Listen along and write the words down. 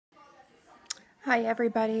Hi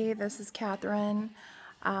everybody, this is Catherine.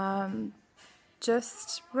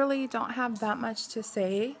 Just really don't have that much to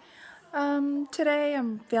say. Today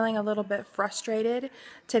I'm feeling a little bit frustrated.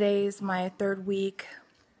 Today's my third week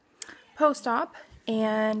post-op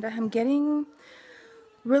and I'm getting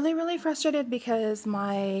really frustrated because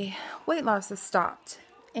my weight loss has stopped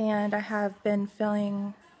and I have been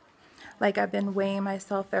feeling like I've been weighing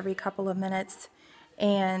myself every couple of minutes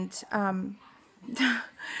and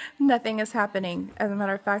nothing is happening. As a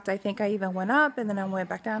matter of fact, I think I even went up and then I went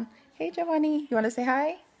back down. Hey, Giovanni, you want to say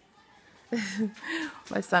hi?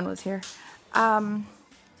 My son was here. I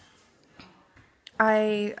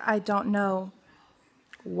don't know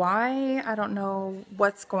why. I don't know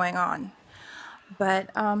what's going on. But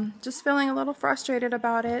just feeling a little frustrated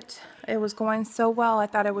about it. It was going so well, I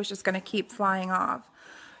thought it was just going to keep flying off.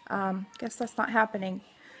 Guess that's not happening.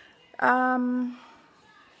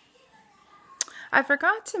 I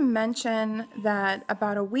forgot to mention that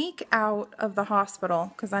about a week out of the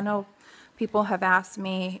hospital, because I know people have asked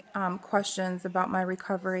me questions about my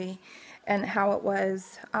recovery and how it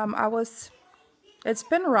was. It's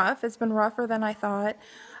been rough. It's been rougher than I thought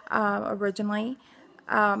originally.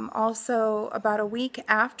 Also, about a week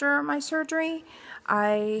after my surgery,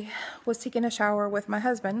 I was taking a shower with my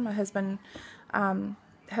husband. My husband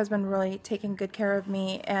has been really taking good care of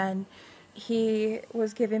me, and we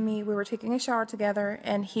were taking a shower together,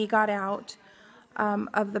 and he got out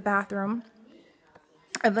of the bathroom,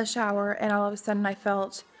 of the shower, and all of a sudden I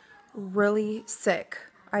felt really sick.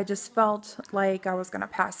 I just felt like I was going to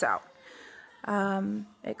pass out.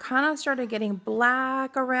 It kind of started getting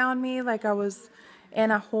black around me, like I was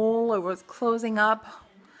in a hole. It was closing up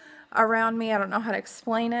around me. I don't know how to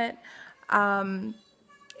explain it. And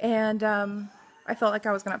I felt like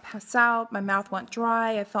I was going to pass out. My mouth went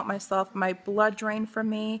dry. I felt my blood drain from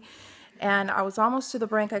me. And I was almost to the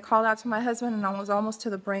brink. I called out to my husband, and I was almost to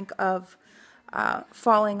the brink of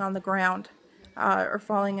falling on the ground or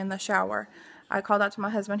falling in the shower. I called out to my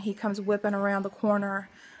husband. He comes whipping around the corner,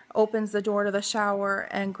 opens the door to the shower,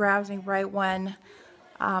 and grabs me right when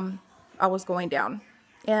I was going down.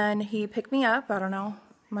 And he picked me up. I don't know.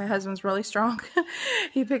 My husband's really strong.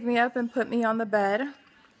 He picked me up and put me on the bed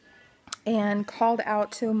and called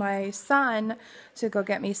out to my son to go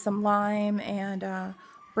get me some lime and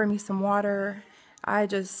bring me some water. I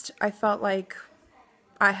felt like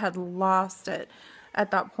I had lost it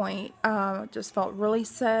at that point. Just felt really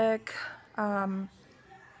sick,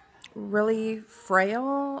 really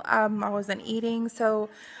frail. I wasn't eating, so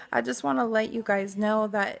I just want to let you guys know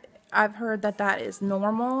that I've heard that that is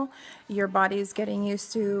normal. Your body's getting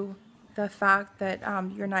used to the fact that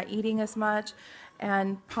you're not eating as much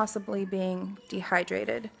and possibly being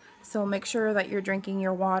dehydrated. So make sure that you're drinking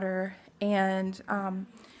your water and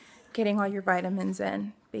getting all your vitamins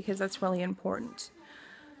in, because that's really important.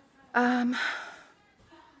 I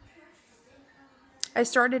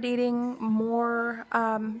started eating more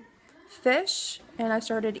fish, and I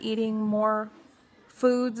started eating more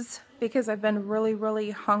foods because I've been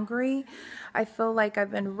really hungry. I feel like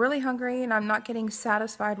I've been really hungry and I'm not getting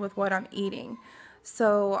satisfied with what I'm eating.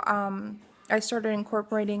 So I started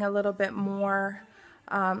incorporating a little bit more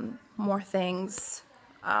things.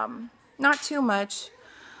 Not too much.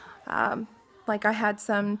 Like I had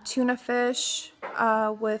some tuna fish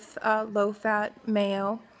with low-fat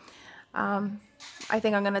mayo. I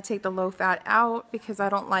think I'm going to take the low fat out because I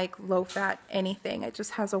don't like low fat anything. It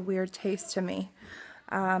just has a weird taste to me.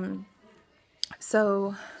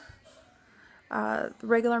 So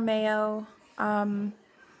regular mayo.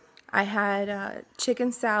 I had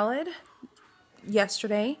chicken salad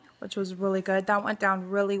yesterday, which was really good. That went down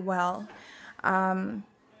really well.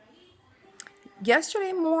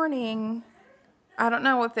 Yesterday morning, I don't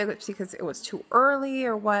know if it was because it was too early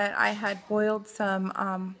or what, I had boiled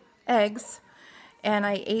some eggs, and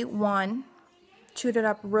I ate one, chewed it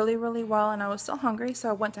up really well, and I was still hungry, so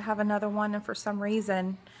I went to have another one, and for some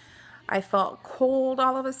reason I felt cold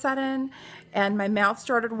all of a sudden, and my mouth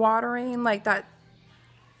started watering, like that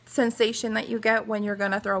sensation that you get when you're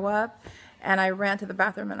gonna throw up, and I ran to the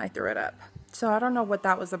bathroom and I threw it up. So I don't know what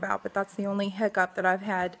that was about, but that's the only hiccup that I've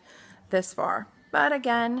had this far. But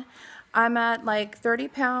again, I'm at like 30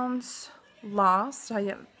 pounds lost.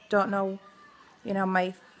 I don't know,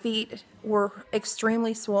 my feet were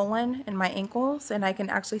extremely swollen in my ankles, and I can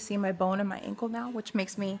actually see my bone in my ankle now, which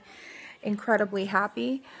makes me incredibly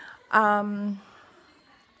happy. What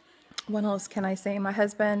else can I say? My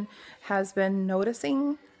husband has been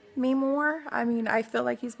noticing me more. I mean, I feel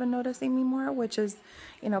like he's been noticing me more, which is,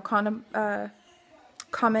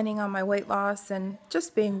 commenting on my weight loss and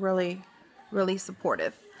just being really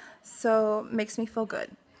supportive. So it makes me feel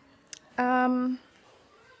good. Um,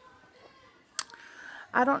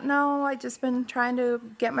 I don't know. I just been trying to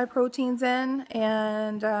get my proteins in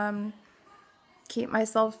and keep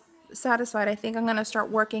myself satisfied. I think I'm going to start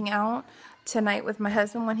working out tonight with my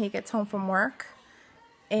husband when he gets home from work,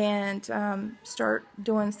 and start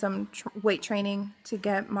doing some weight training to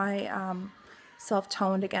get my self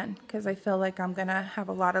toned again, because I feel like I'm going to have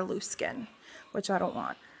a lot of loose skin, which I don't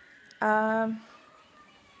want.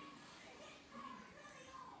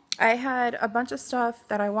 I had a bunch of stuff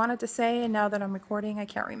that I wanted to say, and now that I'm recording, I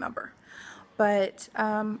can't remember. But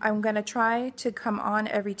I'm going to try to come on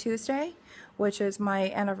every Tuesday, which is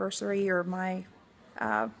my anniversary, or my,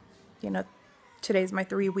 you know, today's my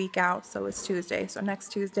 3-week out, so it's Tuesday. So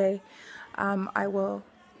next Tuesday, I will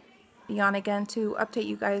be on again to update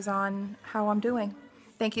you guys on how I'm doing.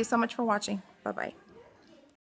 Thank you so much for watching. Bye-bye.